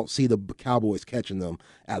 yeah, I don't see the Cowboys catching them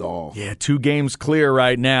at all. Yeah, 2 games clear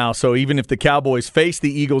right now. So even if the Cowboys face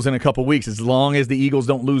the Eagles in a couple weeks, as long as the Eagles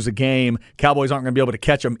don't lose a game, Cowboys aren't going to be able to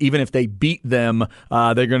catch them. Even if they beat them,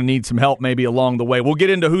 they're going to need some help maybe along the way. We'll get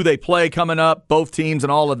into who they play coming up, both teams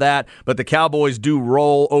and all of that. But the Cowboys do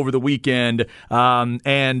roll over the weekend.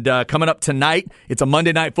 And coming up tonight, it's a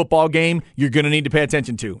Monday Night Football game you're going to need to pay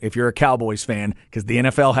attention to if you're a Cowboys fan, because the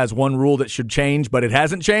NFL has one rule that should change, but it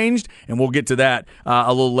hasn't changed, and we'll get to that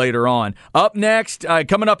a little later on. Up next,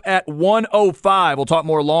 coming up at 1:05, we'll talk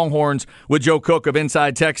more Longhorns with Joe Cook of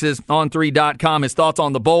Inside Texas on 3.com. His thoughts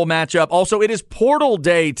on the bowl matchup. Also, it is Portal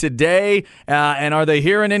Day today, and are they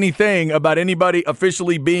hearing anything about anybody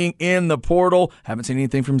officially being in the portal? Haven't seen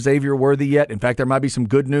anything from Xavier Worthy yet. In fact, there might be some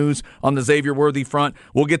good news on the Xavier Worthy front.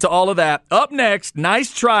 We'll get to all of that. Up next,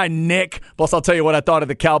 nice try, Nick. Plus, I'll tell you what I thought of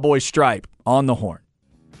the Cowboys stripe on the horn.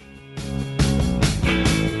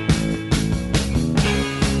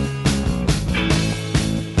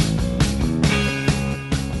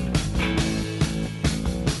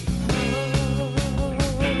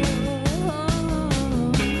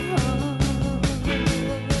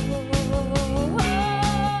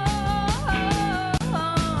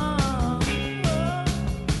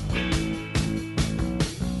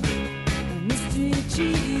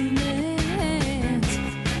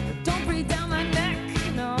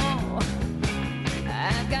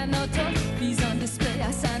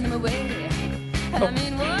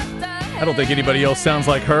 I don't think anybody else sounds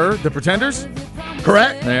like her. The Pretenders?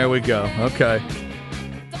 Correct. There we go. Okay.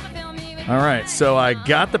 All right. So I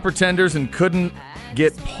got the Pretenders and couldn't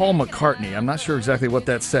get Paul McCartney. I'm not sure exactly what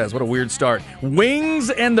that says. What a weird start.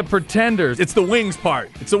 Wings and the Pretenders. It's the Wings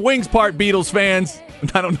part. It's the Wings part, Beatles fans.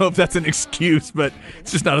 I don't know if that's an excuse, but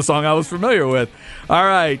it's just not a song I was familiar with. All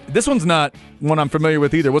right. This one's not one I'm familiar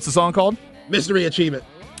with either. What's the song called? Mystery Achievement.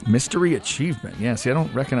 Mystery Achievement. Yeah, see, I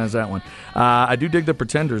don't recognize that one. I do dig the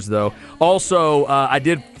Pretenders, though. Also, I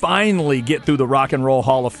did finally get through the Rock and Roll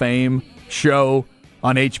Hall of Fame show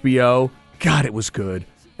on HBO. God, it was good.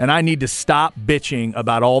 And I need to stop bitching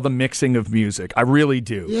about all the mixing of music. I really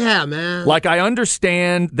do. Yeah, man. Like, I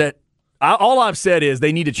understand that all I've said is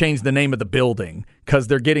they need to change the name of the building because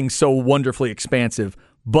they're getting so wonderfully expansive.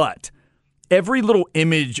 But every little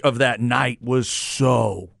image of that night was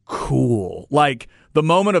so cool. Like, the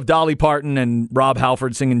moment of Dolly Parton and Rob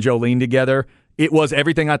Halford singing Jolene together, it was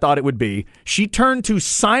everything I thought it would be. She turned to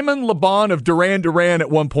Simon Le Bon of Duran Duran at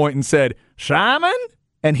one point and said, "Simon?"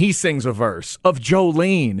 And he sings a verse of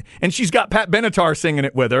Jolene. And she's got Pat Benatar singing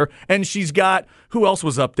it with her. And she's got, who else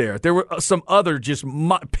was up there? There were some other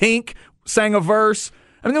Pink sang a verse.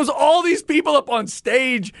 I mean, there was all these people up on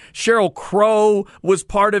stage. Sheryl Crow was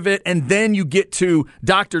part of it. And then you get to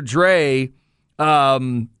Dr. Dre.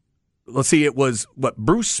 Let's see, it was what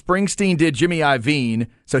Bruce Springsteen did Jimmy Iovine,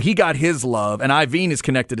 so he got his love, and Iovine is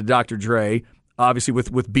connected to Dr. Dre, obviously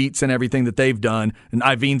with beats and everything that they've done, and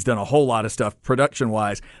Iovine's done a whole lot of stuff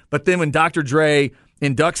production-wise. But then when Dr. Dre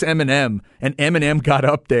inducts Eminem, and Eminem got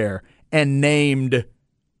up there and named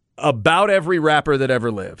about every rapper that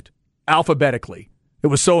ever lived, alphabetically. It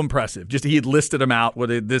was so impressive. Just he had listed them out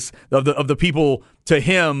with this of the people to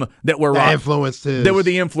him that were rock influences. They were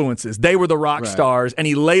the influences. They were the rock stars, and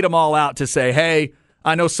he laid them all out to say, "Hey,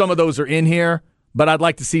 I know some of those are in here, but I'd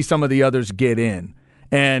like to see some of the others get in."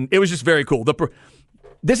 And it was just very cool.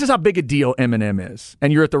 This is how big a deal Eminem is,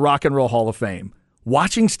 and you're at the Rock and Roll Hall of Fame.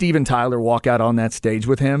 Watching Steven Tyler walk out on that stage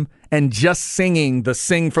with him and just singing the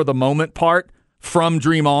 "Sing for the Moment" part from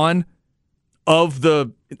Dream On of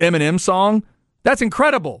the Eminem song. That's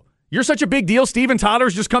incredible. You're such a big deal. Steven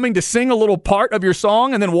Tyler's just coming to sing a little part of your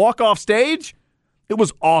song and then walk off stage. It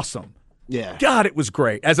was awesome. Yeah. God, it was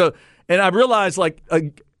great. And I realized,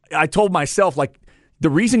 I told myself, the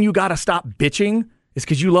reason you got to stop bitching is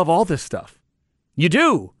because you love all this stuff. You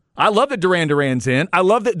do. I love that Duran Duran's in. I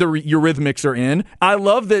love that the Eurythmics are in. I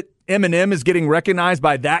love that Eminem is getting recognized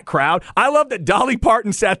by that crowd. I love that Dolly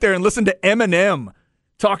Parton sat there and listened to Eminem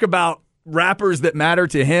talk about rappers that matter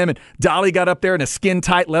to him, and Dolly got up there in a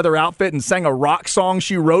skin-tight leather outfit and sang a rock song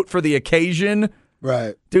she wrote for the occasion.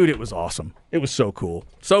 Right. Dude, it was awesome. It was so cool.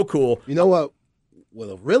 So cool. You know what would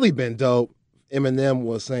have really been dope? Eminem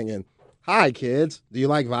was singing, "Hi, kids. Do you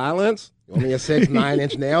like violence? You want me a 6,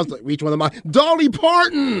 9-inch nails to reach one of my..." Dolly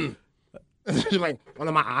Parton! Like, one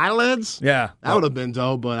of my eyelids? Yeah. That would have been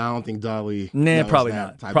dope, but I don't think Dolly... Nah, probably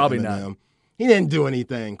not. Probably not. He didn't do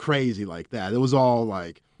anything crazy like that. It was all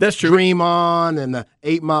like... That's true. Dream On and the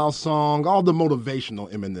 8 Mile song, all the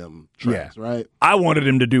motivational Eminem tracks, right? I wanted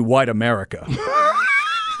him to do White America.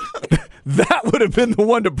 that would have been the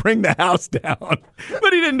one to bring the house down.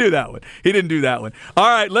 But he didn't do that one. All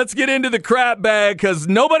right, let's get into the crap bag because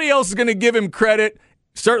nobody else is going to give him credit,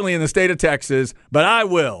 certainly in the state of Texas, but I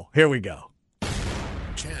will. Here we go.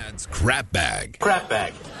 Chad's crap bag. Crap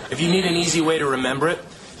bag. If you need an easy way to remember it,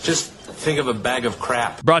 just think of a bag of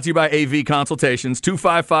crap. Brought to you by AV Consultations,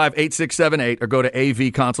 255-8678, or go to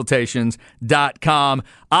avconsultations.com.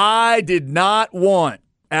 I did not want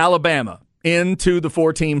Alabama into the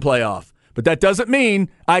 4-team playoff, but that doesn't mean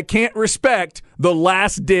I can't respect the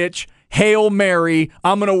last-ditch Hail Mary,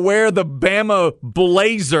 I'm going to wear the Bama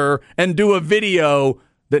blazer and do a video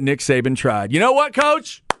that Nick Saban tried. You know what,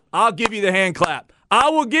 Coach? I'll give you the hand clap. I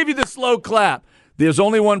will give you the slow clap. There's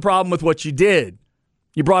only one problem with what you did.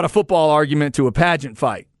 You brought a football argument to a pageant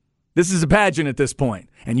fight. This is a pageant at this point,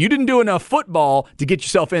 and you didn't do enough football to get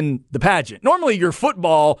yourself in the pageant. Normally, your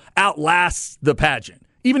football outlasts the pageant,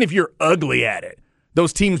 even if you're ugly at it.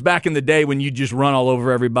 Those teams back in the day when you just run all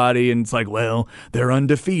over everybody and it's like, well, they're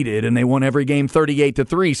undefeated and they won every game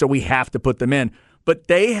 38-3, so we have to put them in. But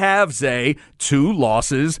they have, Zay, 2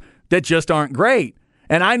 losses that just aren't great.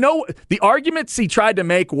 And I know the arguments he tried to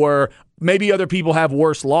make were maybe other people have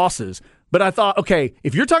worse losses. But I thought, okay,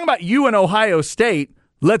 if you're talking about you and Ohio State,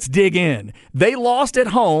 let's dig in. They lost at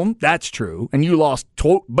home, that's true, and you lost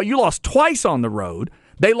but you lost twice on the road.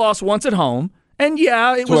 They lost once at home. And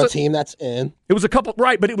yeah, it was a team that's in. It was a couple,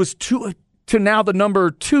 right, but it was to now the number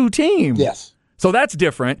 2 team. Yes. So that's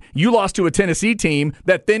different. You lost to a Tennessee team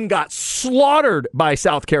that then got slaughtered by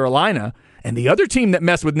South Carolina. And the other team that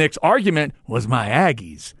messed with Nick's argument was my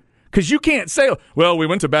Aggies. Because you can't say, well, we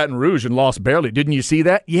went to Baton Rouge and lost barely. Didn't you see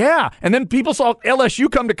that? Yeah. And then people saw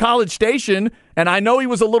LSU come to College Station, and I know he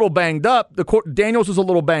was a little banged up. Daniels was a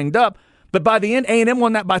little banged up. But by the end, A&M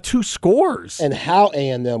won that by 2 scores. And how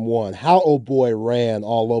A&M won. How old boy ran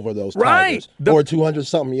all over those Tigers. Or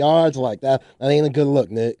 200-something yards like that. That ain't a good look,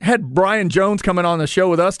 Nick. Had Brian Jones coming on the show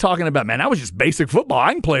with us talking about, man, that was just basic football.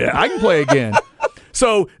 I can play it. I can play again.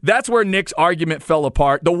 So that's where Nick's argument fell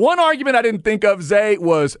apart. The one argument I didn't think of, Zay,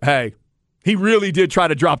 was, hey, he really did try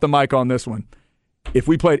to drop the mic on this one. If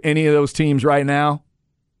we played any of those teams right now,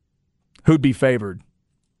 who'd be favored?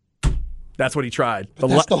 That's what he tried.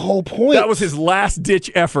 That's the whole point. That was his last-ditch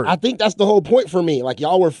effort. I think that's the whole point for me. Like,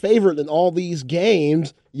 y'all were favored in all these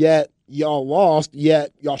games, yet y'all lost,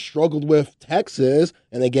 yet y'all struggled with Texas,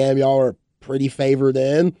 and the game y'all were pretty favored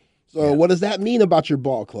in. So what does that mean about your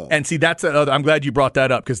ball club? And see, that's another. I'm glad you brought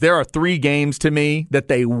that up because there are 3 games to me that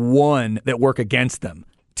they won that work against them.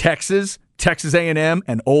 Texas, Texas A&M,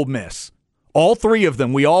 and Ole Miss. All 3 of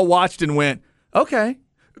them, we all watched and went, okay,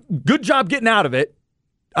 good job getting out of it.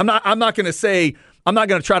 I'm not going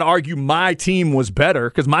to try to argue my team was better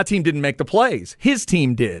because my team didn't make the plays. His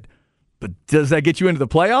team did. But does that get you into the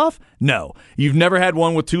playoff? No. You've never had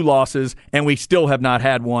one with 2 losses, and we still have not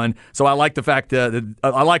had one. So I like the fact that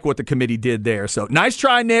I like what the committee did there. So nice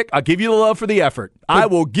try, Nick. I'll give you the love for the effort. I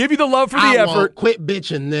will give you the love for the effort. Quit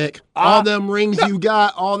bitching, Nick. All them rings you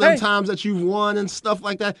got, all them times that you've won and stuff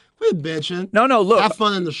like that. Quit bitching. No, look. Have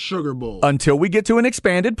fun in the Sugar Bowl. Until we get to an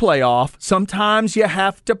expanded playoff, sometimes you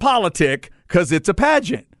have to politic because it's a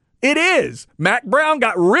pageant. It is. Mac Brown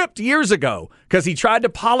got ripped years ago because he tried to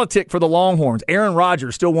politic for the Longhorns. Aaron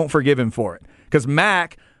Rodgers still won't forgive him for it because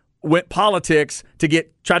Mac went politics to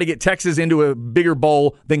try to get Texas into a bigger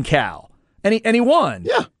bowl than Cal. And he won.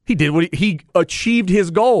 Yeah. He did he achieved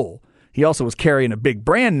his goal. He also was carrying a big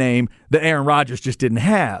brand name that Aaron Rodgers just didn't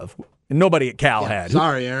have. And nobody at Cal had.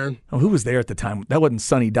 Sorry, Aaron. Who was there at the time? That wasn't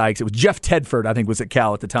Sonny Dykes. It was Jeff Tedford, I think, was at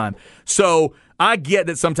Cal at the time. So I get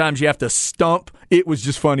that sometimes you have to stump. It was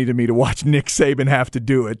just funny to me to watch Nick Saban have to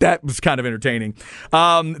do it. That was kind of entertaining.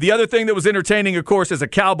 The other thing that was entertaining, of course, as a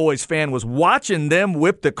Cowboys fan, was watching them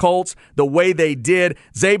whip the Colts the way they did.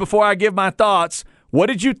 Zay, before I give my thoughts, what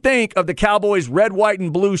did you think of the Cowboys' red, white,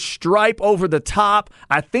 and blue stripe over the top?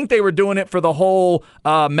 I think they were doing it for the whole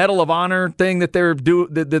Medal of Honor thing that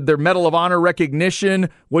their Medal of Honor recognition.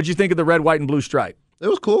 What did you think of the red, white, and blue stripe? It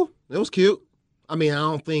was cool. It was cute. I mean, I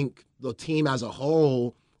don't think the team as a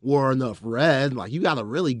whole wore enough red. Like, you got to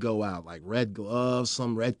really go out, like red gloves,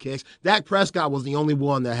 some red kicks. Dak Prescott was the only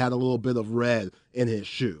one that had a little bit of red in his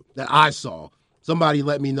shoe that I saw. Somebody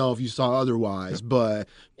let me know if you saw otherwise. But,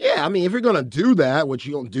 yeah, I mean, if you're going to do that, which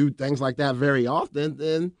you don't do things like that very often,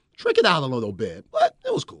 then trick it out a little bit. But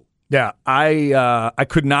it was cool. Yeah, I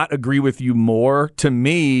could not agree with you more. To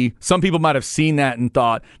me, some people might have seen that and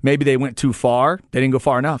thought maybe they went too far. They didn't go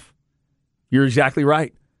far enough. You're exactly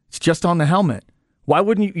right. It's just on the helmet. Why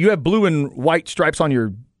wouldn't you? You have blue and white stripes on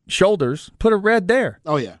your shoulders. Put a red there.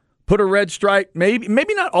 Oh, yeah. Put a red stripe,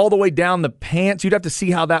 maybe not all the way down the pants. You'd have to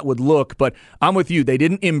see how that would look, but I'm with you. They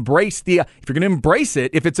didn't embrace if you're going to embrace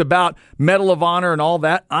it, if it's about Medal of Honor and all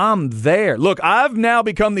that, I'm there. Look, I've now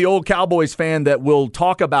become the old Cowboys fan that will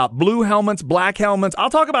talk about blue helmets, black helmets. I'll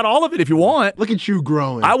talk about all of it if you want. Look at you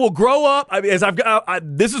growing. I will grow up.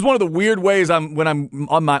 This is one of the weird ways when I'm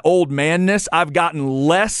on my old manness, I've gotten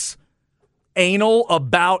less anal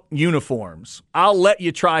about uniforms. I'll let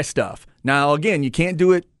you try stuff. Now, again, you can't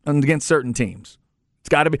do it against certain teams. It's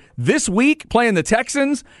got to be. This week, playing the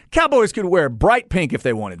Texans, Cowboys could wear bright pink if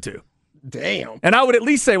they wanted to. Damn. And I would at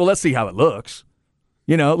least say, well, let's see how it looks.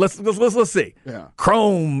 Let's see. Yeah.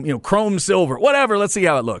 Chrome silver, whatever. Let's see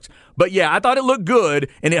how it looks. But yeah, I thought it looked good,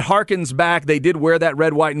 and it harkens back. They did wear that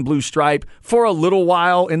red, white, and blue stripe for a little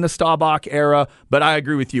while in the Staubach era, but I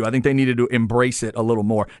agree with you. I think they needed to embrace it a little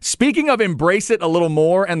more. Speaking of embrace it a little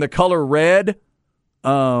more and the color red,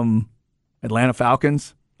 Atlanta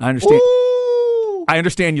Falcons, I understand. Ooh. I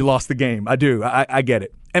understand you lost the game. I do. I get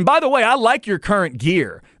it. And by the way, I like your current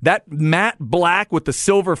gear. That matte black with the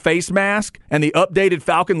silver face mask and the updated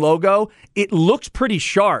Falcon logo, it looks pretty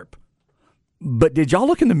sharp. But did y'all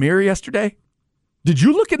look in the mirror yesterday? Did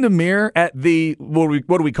you look in the mirror at the,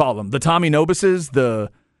 what do we call them? The Tommy Nobuses, the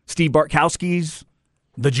Steve Bartkowskis,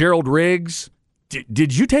 the Gerald Riggs?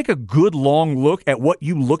 Did you take a good long look at what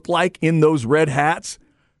you looked like in those red hats?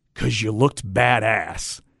 Because you looked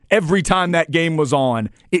badass. Every time that game was on,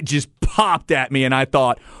 it just popped at me, and I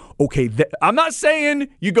thought, okay, I'm not saying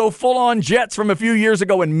you go full-on Jets from a few years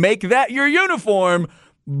ago and make that your uniform,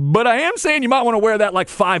 but I am saying you might want to wear that like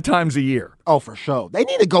 5 times a year. Oh, for sure. They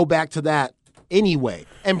need to go back to that anyway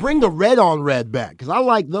and bring the red on red back, because I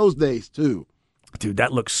like those days too. Dude,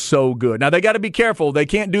 that looks so good. Now, they got to be careful. They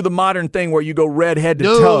can't do the modern thing where you go red head to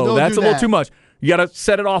toe. That's a little too much. You got to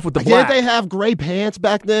set it off with the black. Didn't they have gray pants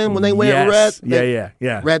back then when they wear red?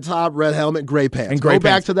 Yeah. Red top, red helmet, gray pants. And gray go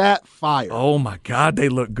back to that, fire. Oh, my God, they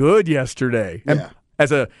look good yesterday. Yeah.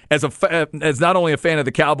 And as not only a fan of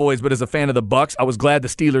the Cowboys, but as a fan of the Bucs, I was glad the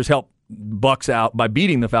Steelers helped Bucs out by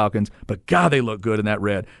beating the Falcons, but God, they look good in that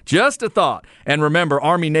red. Just a thought. And remember,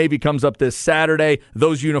 Army-Navy comes up this Saturday.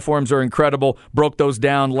 Those uniforms are incredible. Broke those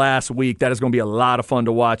down last week. That is going to be a lot of fun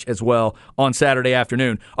to watch as well on Saturday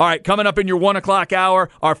afternoon. All right, coming up in your 1 o'clock hour,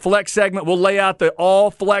 our Flex segment, we'll lay out the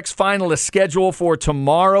all-Flex finalist schedule for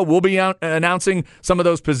tomorrow. We'll be announcing some of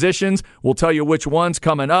those positions. We'll tell you which ones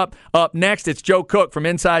coming up. Up next, it's Joe Cook from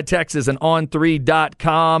Inside Texas and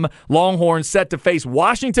On3.com. Longhorns set to face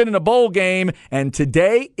Washington in a bowl game, and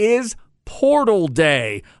today is Portal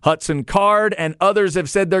Day. Hudson Card and others have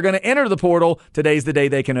said they're going to enter the portal. Today's the day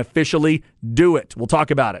they can officially do it. We'll talk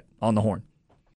about it on the Horn.